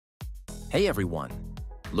Hey everyone!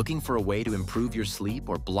 Looking for a way to improve your sleep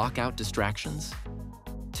or block out distractions?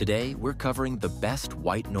 Today, we're covering the best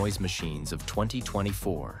white noise machines of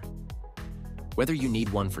 2024. Whether you need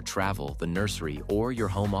one for travel, the nursery, or your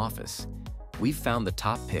home office, we've found the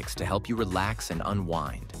top picks to help you relax and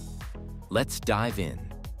unwind. Let's dive in.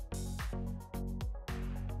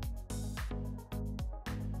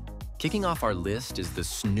 Kicking off our list is the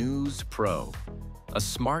SNOOZ Pro, a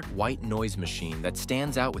smart white noise machine that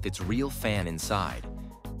stands out with its real fan inside,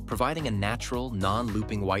 providing a natural,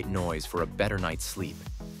 non-looping white noise for a better night's sleep.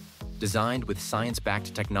 Designed with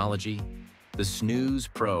science-backed technology, the SNOOZ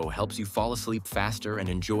Pro helps you fall asleep faster and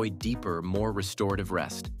enjoy deeper, more restorative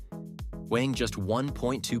rest. Weighing just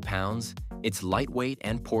 1.2 pounds, it's lightweight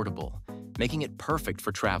and portable, making it perfect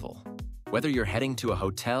for travel. Whether you're heading to a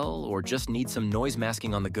hotel or just need some noise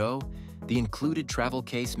masking on the go, the included travel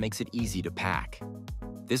case makes it easy to pack.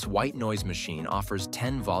 This white noise machine offers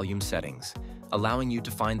 10 volume settings, allowing you to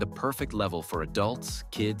find the perfect level for adults,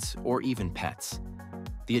 kids, or even pets.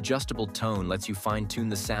 The adjustable tone lets you fine-tune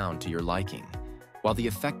the sound to your liking, while the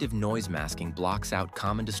effective noise masking blocks out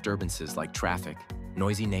common disturbances like traffic,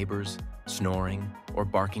 noisy neighbors, snoring, or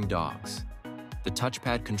barking dogs. The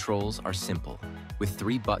touchpad controls are simple, with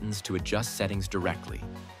 3 buttons to adjust settings directly,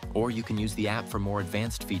 or you can use the app for more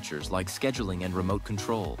advanced features like scheduling and remote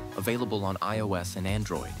control, available on iOS and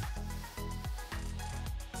Android.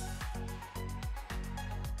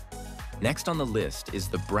 Next on the list is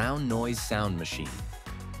the Brown Noise Sound Machine,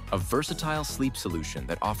 a versatile sleep solution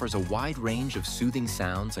that offers a wide range of soothing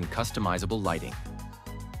sounds and customizable lighting.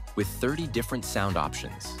 With 30 different sound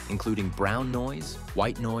options, including brown noise,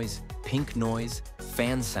 white noise, pink noise,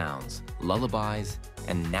 fan sounds, lullabies,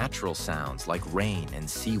 and natural sounds like rain and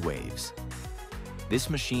sea waves. This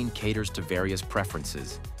machine caters to various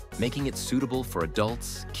preferences, making it suitable for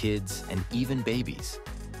adults, kids, and even babies.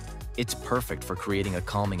 It's perfect for creating a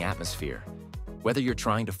calming atmosphere, whether you're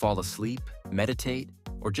trying to fall asleep, meditate,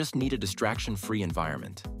 or just need a distraction-free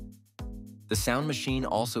environment. The sound machine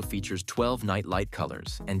also features 12 night light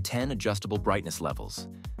colors and 10 adjustable brightness levels,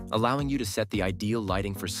 allowing you to set the ideal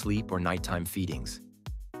lighting for sleep or nighttime feedings.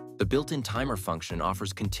 The built-in timer function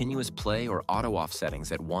offers continuous play or auto-off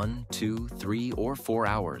settings at 1, 2, 3, or 4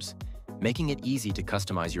 hours, making it easy to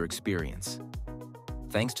customize your experience.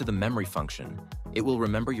 Thanks to the memory function, it will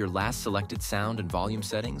remember your last selected sound and volume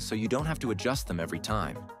settings so you don't have to adjust them every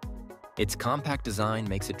time. Its compact design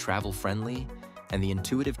makes it travel-friendly, and the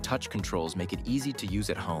intuitive touch controls make it easy to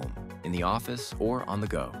use at home, in the office, or on the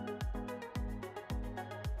go.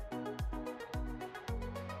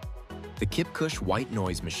 The Kipcush white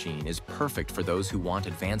noise machine is perfect for those who want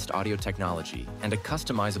advanced audio technology and a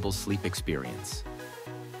customizable sleep experience.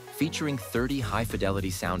 Featuring 30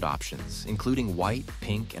 high-fidelity sound options, including white,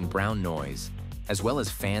 pink, and brown noise, as well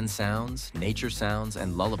as fan sounds, nature sounds,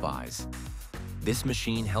 and lullabies, this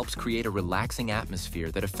machine helps create a relaxing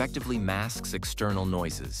atmosphere that effectively masks external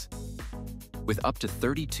noises. With up to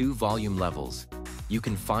 32 volume levels, you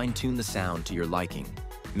can fine-tune the sound to your liking,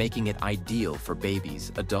 making it ideal for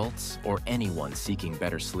babies, adults, or anyone seeking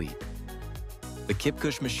better sleep. The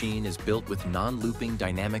Kipcush machine is built with non-looping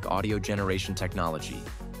dynamic audio generation technology,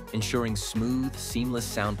 ensuring smooth, seamless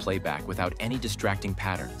sound playback without any distracting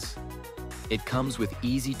patterns. It comes with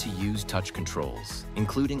easy-to-use touch controls,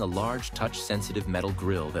 including a large touch-sensitive metal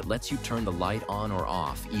grille that lets you turn the light on or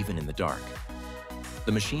off even in the dark.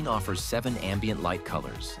 The machine offers 7 ambient light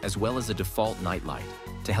colors, as well as a default night light,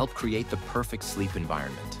 to help create the perfect sleep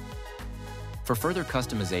environment. For further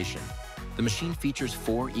customization, the machine features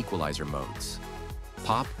 4 equalizer modes: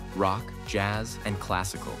 pop, rock, jazz, and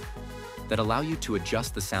classical, that allow you to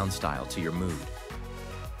adjust the sound style to your mood.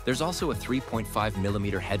 There's also a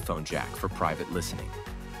 3.5mm headphone jack for private listening.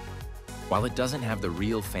 While it doesn't have the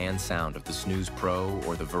real fan sound of the SNOOZ Pro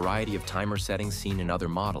or the variety of timer settings seen in other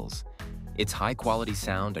models, its high-quality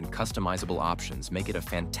sound and customizable options make it a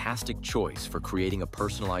fantastic choice for creating a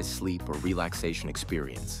personalized sleep or relaxation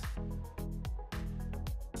experience.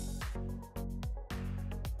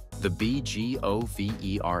 The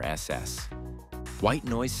BGOVERSS White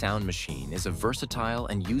Noise Sound Machine is a versatile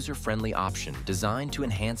and user-friendly option designed to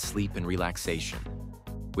enhance sleep and relaxation.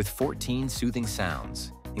 With 14 soothing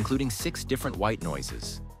sounds, including 6 different white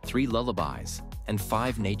noises, 3 lullabies, and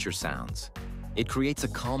 5 nature sounds, it creates a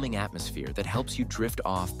calming atmosphere that helps you drift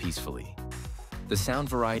off peacefully. The sound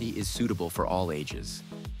variety is suitable for all ages,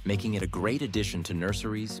 making it a great addition to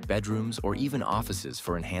nurseries, bedrooms, or even offices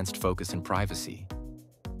for enhanced focus and privacy.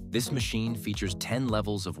 This machine features 10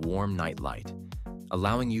 levels of warm night light,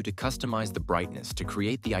 allowing you to customize the brightness to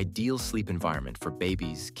create the ideal sleep environment for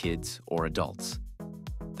babies, kids, or adults.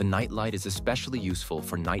 The nightlight is especially useful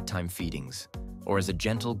for nighttime feedings or as a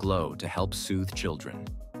gentle glow to help soothe children.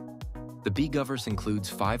 The BGOVERSS includes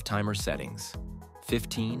 5 timer settings: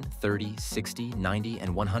 15, 30, 60, 90,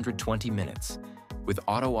 and 120 minutes, with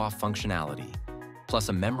auto-off functionality, plus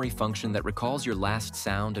a memory function that recalls your last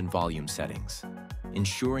sound and volume settings,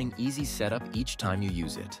 ensuring easy setup each time you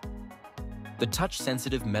use it. The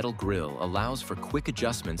touch-sensitive metal grille allows for quick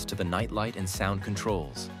adjustments to the nightlight and sound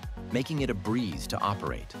controls, making it a breeze to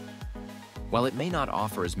operate. While it may not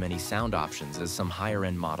offer as many sound options as some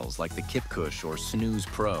higher-end models like the Kipcush or SNOOZ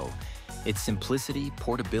Pro, its simplicity,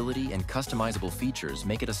 portability, and customizable features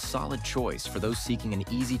make it a solid choice for those seeking an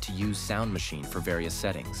easy-to-use sound machine for various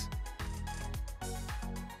settings.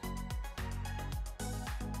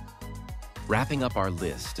 Wrapping up our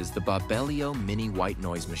list is the BABELIO Mini White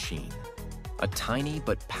Noise Machine, a tiny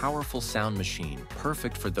but powerful sound machine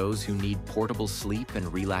perfect for those who need portable sleep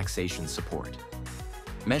and relaxation support.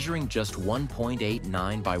 Measuring just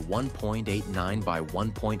 1.89 by 1.89 by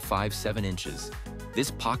 1.57 inches,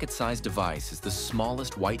 this pocket-sized device is the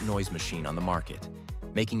smallest white noise machine on the market,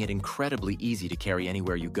 making it incredibly easy to carry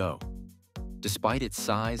anywhere you go. Despite its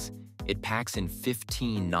size, it packs in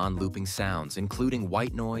 15 non-looping sounds, including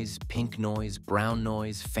white noise, pink noise, brown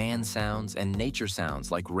noise, fan sounds, and nature sounds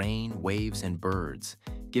like rain, waves, and birds,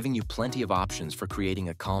 giving you plenty of options for creating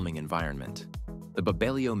a calming environment. The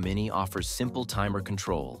BABELIO Mini offers simple timer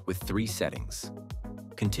control with 3 settings: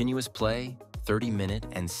 continuous play, 30-minute,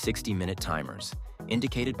 and 60-minute timers,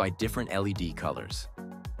 indicated by different LED colors.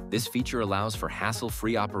 This feature allows for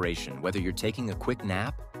hassle-free operation whether you're taking a quick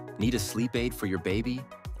nap, need a sleep aid for your baby,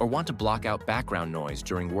 or want to block out background noise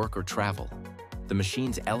during work or travel. The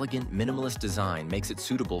machine's elegant, minimalist design makes it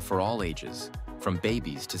suitable for all ages, from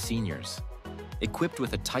babies to seniors. Equipped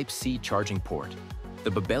with a Type-C charging port, the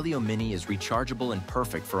BABELIO Mini is rechargeable and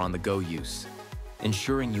perfect for on-the-go use,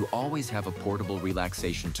 ensuring you always have a portable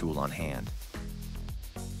relaxation tool on hand.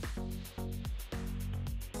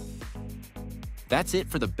 That's it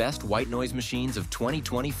for the best white noise machines of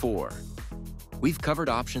 2024. We've covered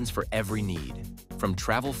options for every need, from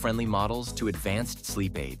travel-friendly models to advanced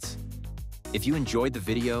sleep aids. If you enjoyed the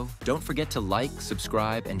video, don't forget to like,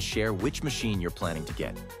 subscribe, and share which machine you're planning to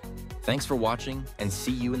get. Thanks for watching, and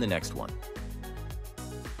see you in the next one.